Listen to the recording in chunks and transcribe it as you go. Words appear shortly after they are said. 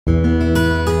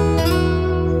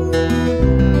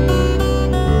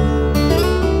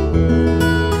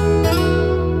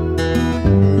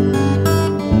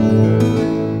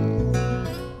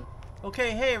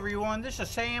This is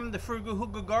Sam, the Frugal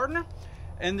Hugel Gardener,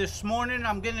 and this morning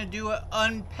I'm going to do an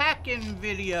unpacking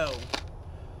video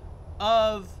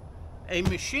of a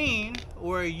machine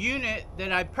or a unit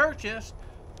that I purchased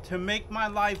to make my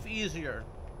life easier.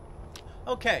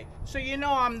 Okay, so you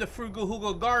know I'm the Frugal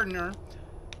Hugel Gardener,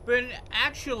 but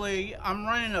actually I'm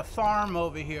running a farm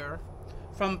over here,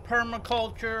 from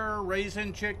permaculture,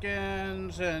 raising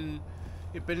chickens and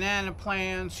banana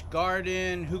plants,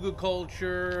 garden,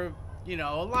 hugelculture, you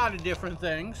know, a lot of different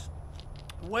things.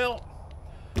 Well,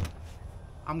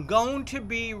 I'm going to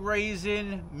be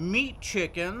raising meat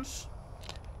chickens,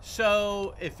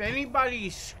 so if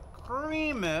anybody's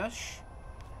squeamish,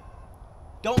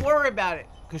 don't worry about it,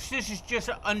 because this is just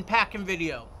an unpacking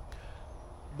video.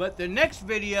 But the next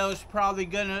video is probably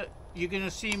you're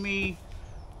gonna see me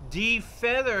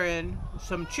defeathering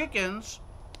some chickens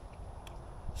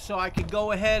so I could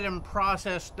go ahead and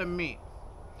process the meat.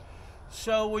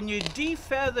 So when you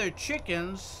defeather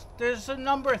chickens, there's a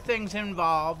number of things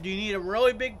involved. You need a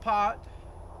really big pot,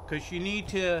 because you need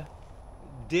to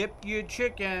dip your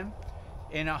chicken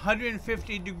in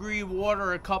 150-degree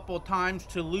water a couple times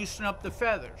to loosen up the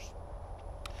feathers.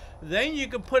 Then you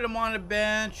can put them on a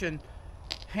bench and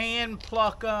hand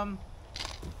pluck them.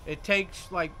 It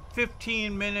takes like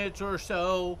 15 minutes or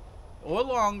so or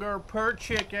longer per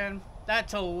chicken.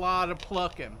 That's a lot of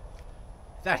plucking.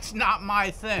 That's not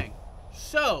my thing.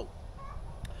 So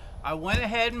I went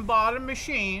ahead and bought a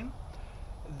machine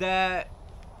that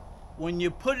when you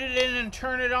put it in and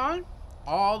turn it on,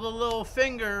 all the little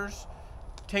fingers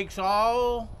takes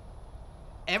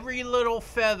every little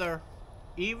feather,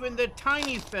 even the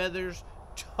tiny feathers,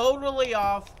 totally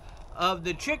off of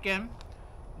the chicken,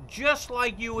 just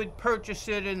like you would purchase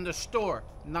it in the store,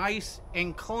 nice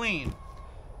and clean.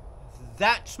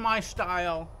 That's my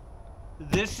style.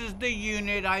 This is the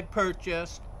unit I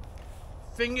purchased.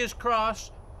 Fingers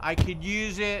crossed I could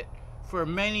use it for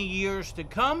many years to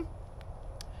come.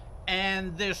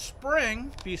 And this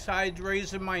spring, besides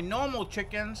raising my normal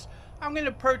chickens, I'm going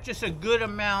to purchase a good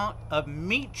amount of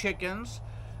meat chickens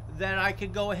that I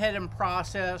could go ahead and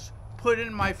process, put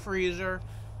in my freezer.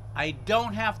 I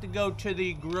don't have to go to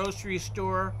the grocery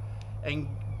store and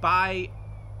buy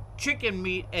chicken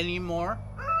meat anymore.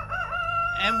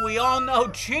 And we all know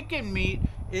chicken meat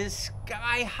is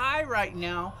sky high right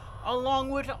now, along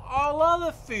with all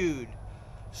other food.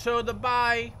 So to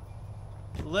buy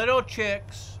little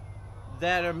chicks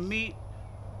that are meat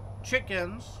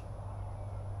chickens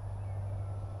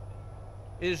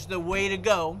is the way to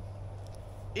go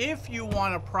if you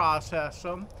want to process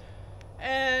them.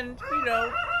 And you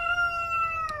know,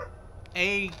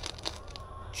 a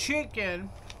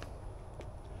chicken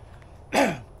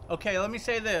okay, let me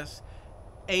say this.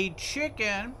 A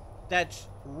chicken that's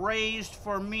raised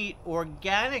for meat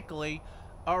organically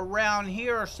around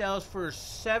here sells for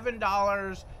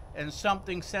 $7 and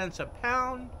something cents a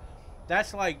pound.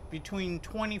 That's like between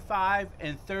 $25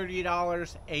 and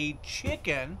 $30 a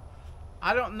chicken.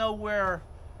 I don't know what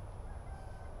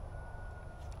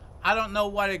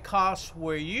it costs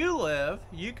where you live.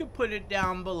 You could put it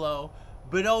down below.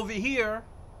 But over here,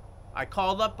 I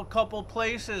called up a couple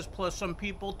places, plus some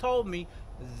people told me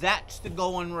that's the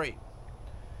going rate.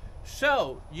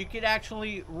 So you could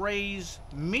actually raise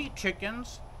meat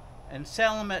chickens and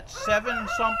sell them at $7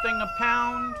 something a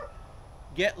pound,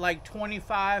 get like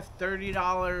 $25,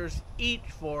 $30 each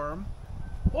for them.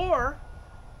 Or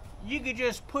you could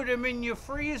just put them in your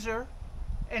freezer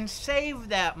and save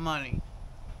that money.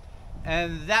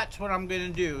 And that's what I'm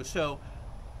going to do. So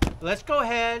let's go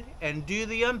ahead and do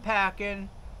the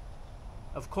unpacking.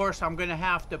 Of course, I'm going to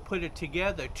have to put it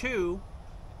together too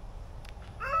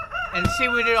and see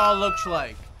what it all looks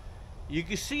like. You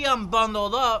can see I'm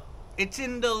bundled up. It's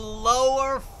in the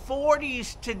lower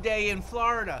 40s today in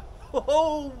Florida.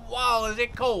 Oh, wow, is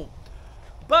it cold.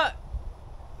 But,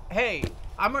 hey,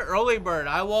 I'm an early bird.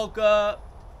 I woke up,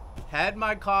 had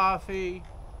my coffee,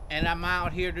 and I'm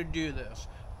out here to do this.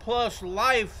 Plus,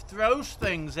 life throws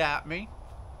things at me.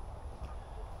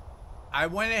 I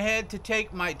went ahead to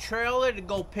take my trailer to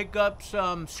go pick up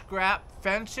some scrap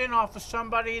fencing off of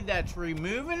somebody that's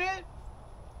removing it.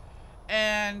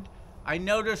 And I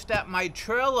noticed that my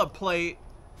trailer plate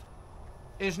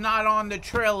is not on the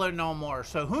trailer no more.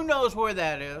 So who knows where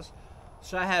that is.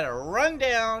 So I had to run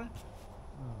down,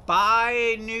 buy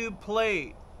a new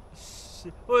plate.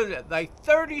 What is it? Like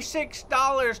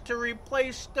 $36 to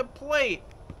replace the plate.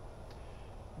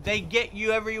 They get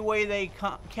you every way they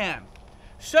can.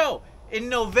 So in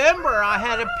November, I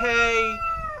had to pay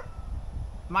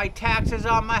my taxes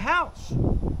on my house.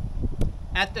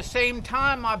 At the same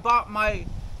time, I bought my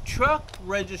truck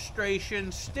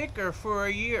registration sticker for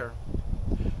a year.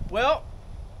 Well,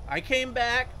 I came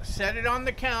back, set it on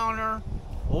the counter,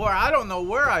 or I don't know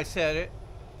where I set it,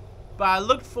 but I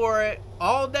looked for it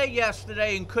all day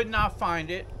yesterday and could not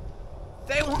find it.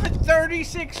 They want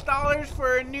 $36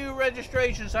 for a new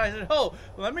registration. So I said, oh,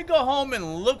 let me go home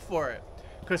and look for it.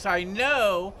 Because I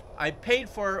know I paid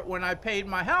for it when I paid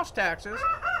my house taxes.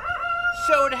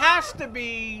 So it has to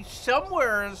be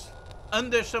somewhere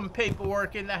under some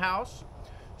paperwork in the house.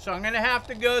 So I'm going to have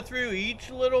to go through each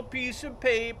little piece of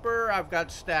paper. I've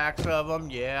got stacks of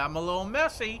them. Yeah, I'm a little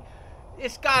messy.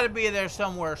 It's got to be there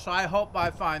somewhere. So I hope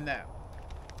I find that.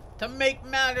 To make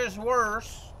matters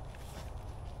worse,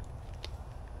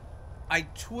 I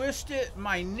twisted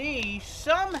my knee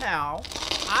somehow.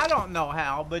 I don't know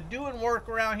how, but doing work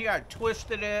around here, I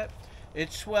twisted it.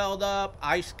 It swelled up.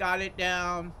 Ice got it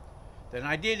down. Then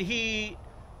I did heat.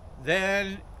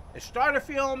 Then it started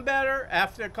feeling better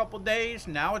after a couple days.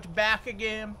 Now it's back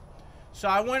again. So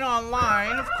I went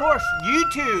online, of course,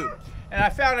 YouTube. And I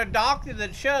found a doctor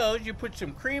that shows you put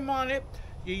some cream on it.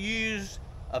 You use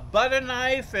a butter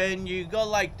knife and you go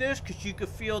like this because you could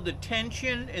feel the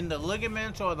tension in the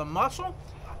ligaments or the muscle.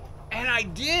 And I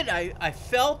did. I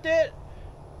felt it.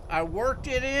 I worked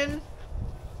it in.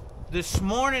 This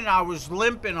morning I was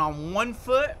limping on one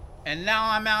foot, and now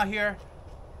I'm out here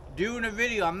doing a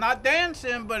video. I'm not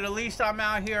dancing, but at least I'm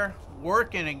out here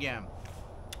working again.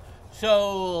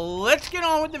 So let's get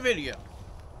on with the video.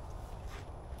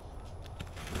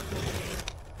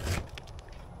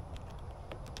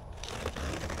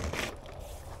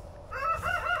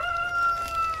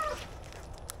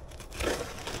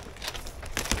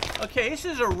 Okay, this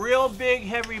is a real big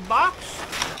heavy box.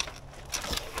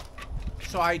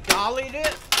 So I dollied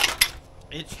it.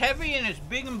 It's heavy and it's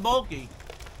big and bulky.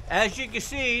 As you can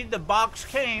see, the box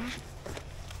came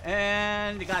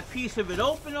and they got a piece of it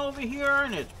open over here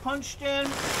and it's punched in.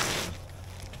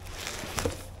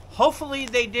 Hopefully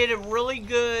they did a really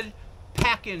good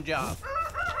packing job.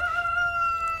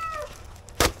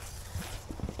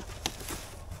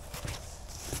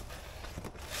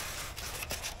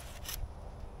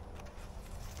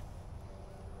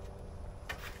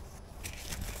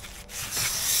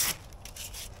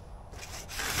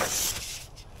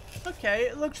 Okay,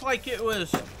 it looks like it was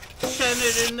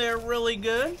centered in there really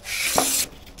good.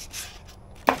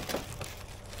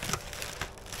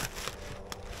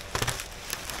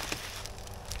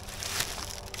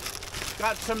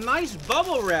 Got some nice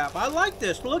bubble wrap. I like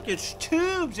this. Look, it's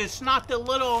tubes. It's not the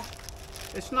little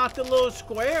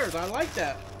squares. I like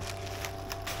that.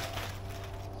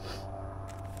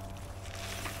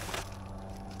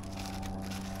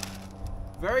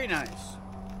 Very nice.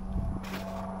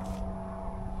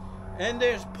 And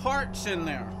there's parts in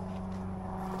there.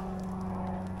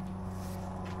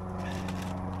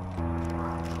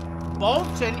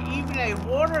 Bolts and even a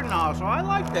water nozzle. I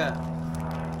like that.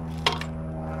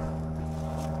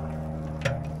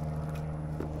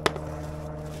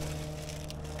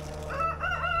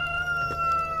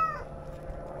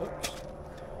 Oops.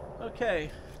 Okay.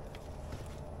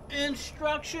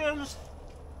 Instructions.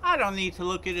 I don't need to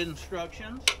look at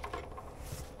instructions.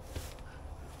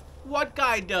 What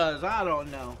guy does? I don't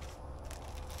know.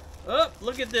 Oh,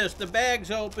 look at this. The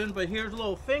bag's open, but here's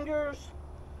little fingers.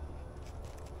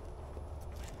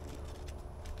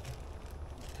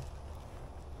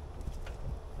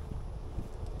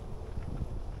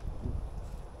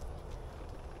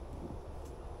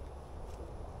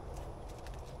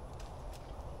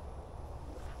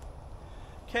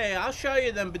 Okay, I'll show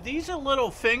you them, but these are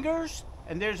little fingers,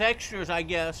 and there's extras, I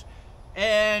guess.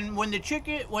 And when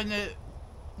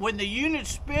the unit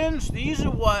spins, these are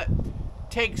what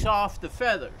takes off the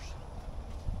feathers.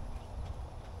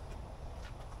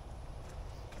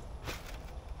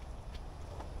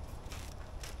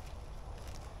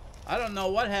 I don't know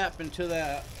what happened to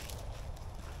that.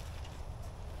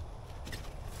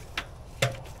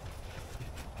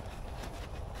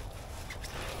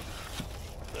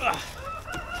 Ugh.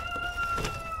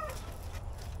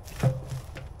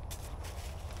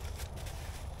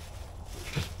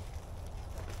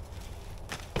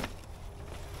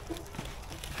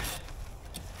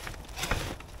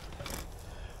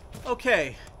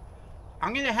 Okay,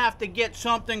 I'm gonna have to get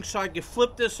something so I can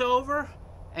flip this over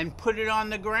and put it on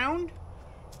the ground,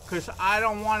 because I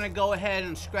don't want to go ahead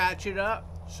and scratch it up.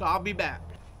 So I'll be back.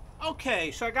 Okay,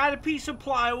 so I got a piece of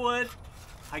plywood.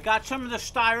 I got some of the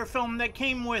styrofoam that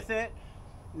came with it.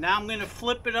 Now I'm gonna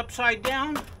flip it upside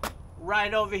down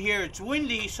right over here. It's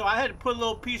windy, so I had to put a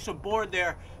little piece of board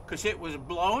there because it was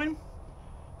blowing.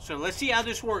 So let's see how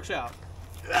this works out.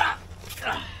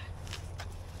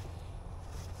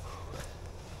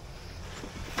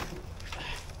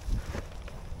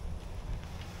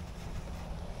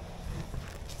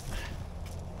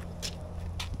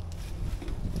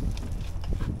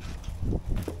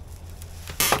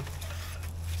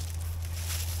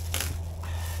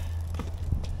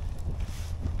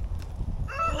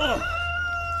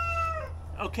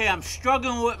 Okay, I'm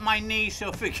struggling with my knee,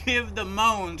 so forgive the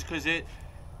moans, because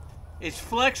it's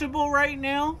flexible right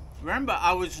now. Remember,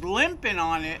 I was limping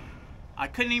on it. I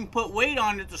couldn't even put weight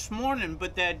on it this morning,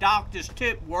 but that doctor's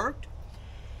tip worked.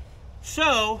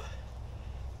 So,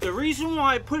 the reason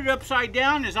why I put it upside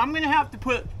down is I'm going to have to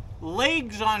put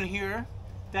legs on here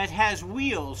that has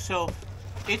wheels. So,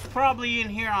 it's probably in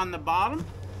here on the bottom.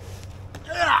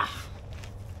 Ugh.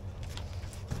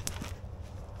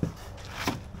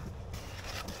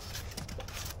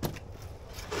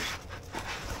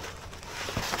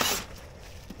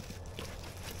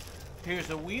 Here's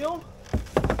a wheel.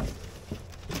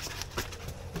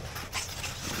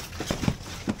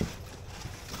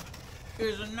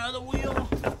 Here's another wheel.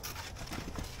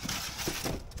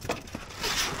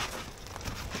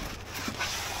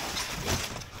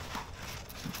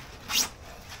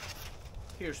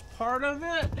 Here's part of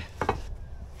it.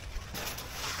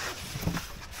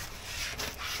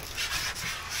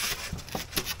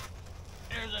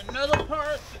 There's another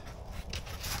part.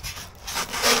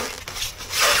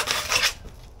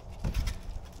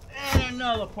 And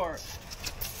another part.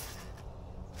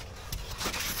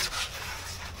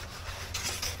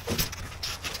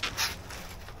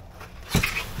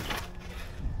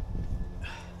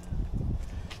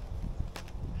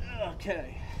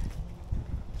 Okay.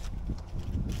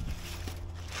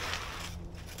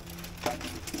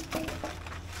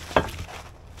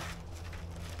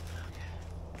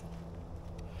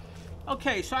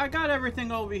 Okay, so I got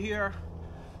everything over here.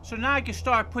 So now I can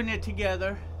start putting it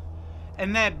together.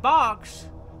 And that box,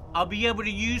 I'll be able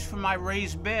to use for my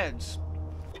raised beds.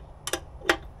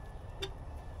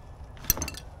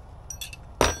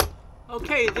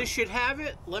 Okay, this should have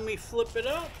it. Let me flip it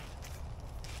up.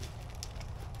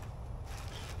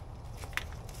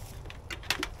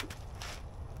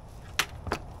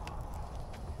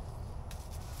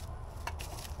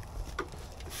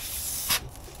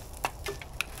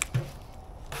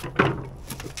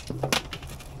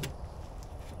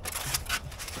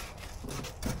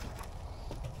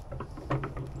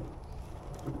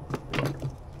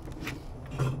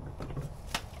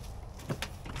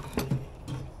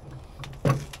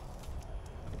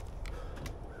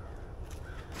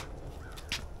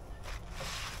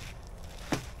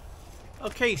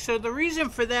 Okay, so the reason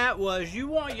for that was you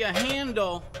want your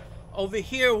handle over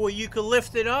here where you could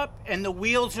lift it up and the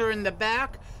wheels are in the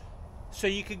back, so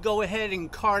you could go ahead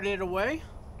and cart it away.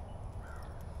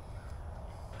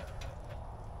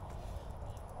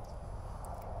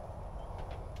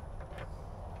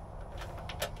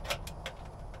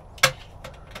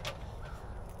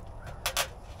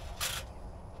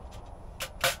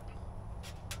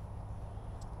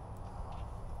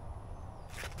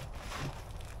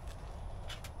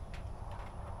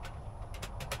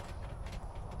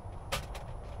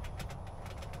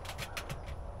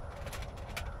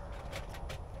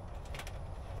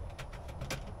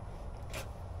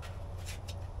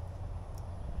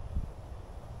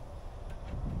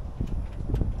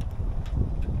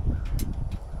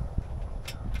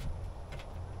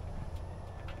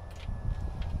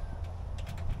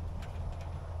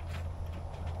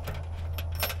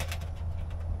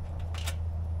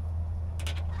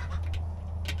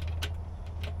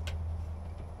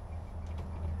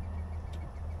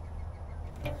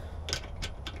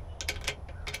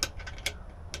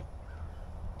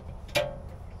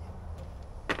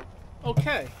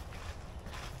 Okay.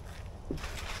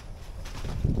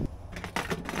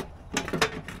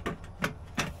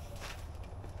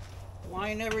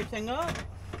 Line everything up.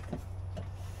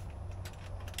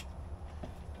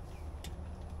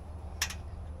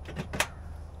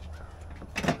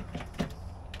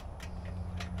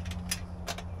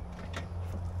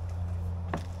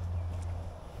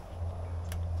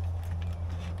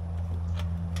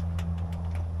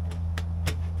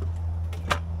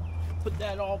 Put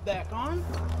that all back on.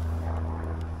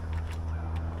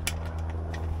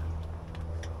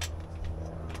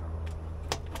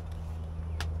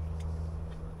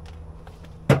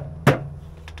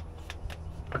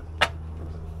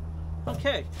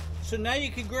 Okay, so now you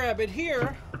can grab it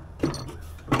here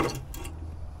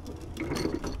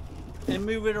and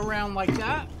move it around like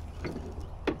that.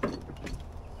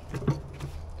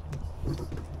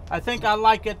 I think I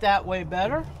like it that way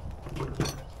better.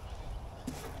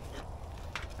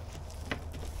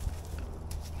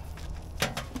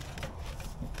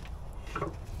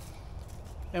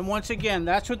 And once again,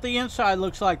 that's what the inside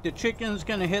looks like. The chicken's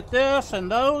gonna hit this and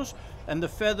those, and the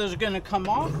feather's gonna come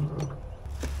off.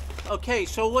 Okay,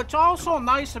 so what's also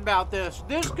nice about this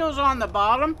goes on the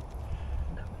bottom.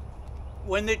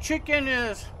 When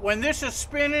this is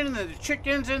spinning and the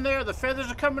chicken's in there, the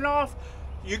feathers are coming off,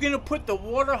 you're going to put the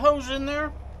water hose in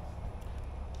there.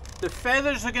 The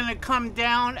feathers are going to come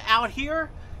down out here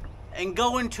and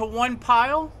go into one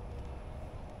pile.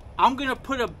 I'm going to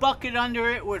put a bucket under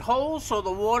it with holes so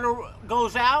the water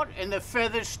goes out and the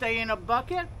feathers stay in a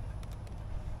bucket.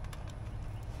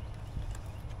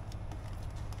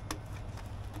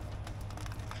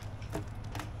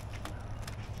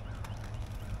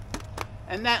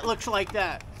 And that looks like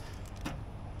that.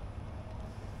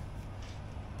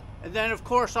 And then of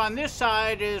course on this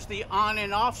side is the on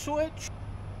and off switch.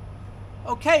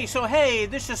 Okay, so hey,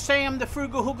 this is Sam the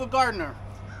Frugal Hugel Gardener.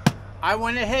 I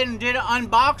went ahead and did an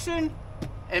unboxing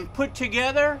and put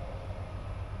together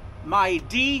my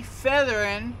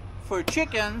defeathering for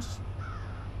chickens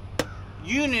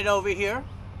unit over here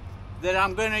that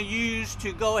I'm going to use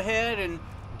to go ahead and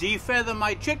defeather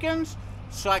my chickens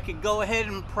so I could go ahead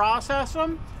and process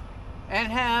them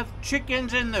and have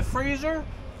chickens in the freezer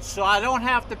so I don't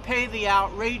have to pay the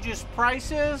outrageous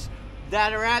prices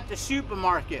that are at the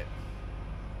supermarket.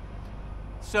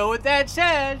 So with that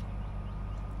said,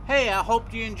 hey, I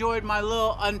hope you enjoyed my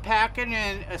little unpacking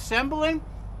and assembling.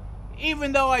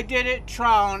 Even though I did it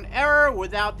trial and error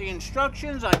without the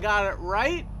instructions, I got it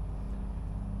right.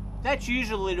 That's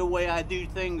usually the way I do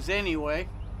things anyway.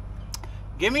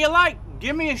 Give me a like,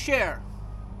 give me a share.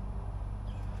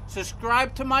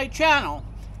 Subscribe to my channel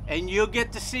and you'll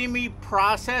get to see me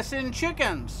processing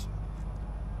chickens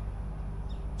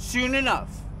soon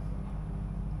enough.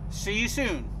 See you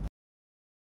soon.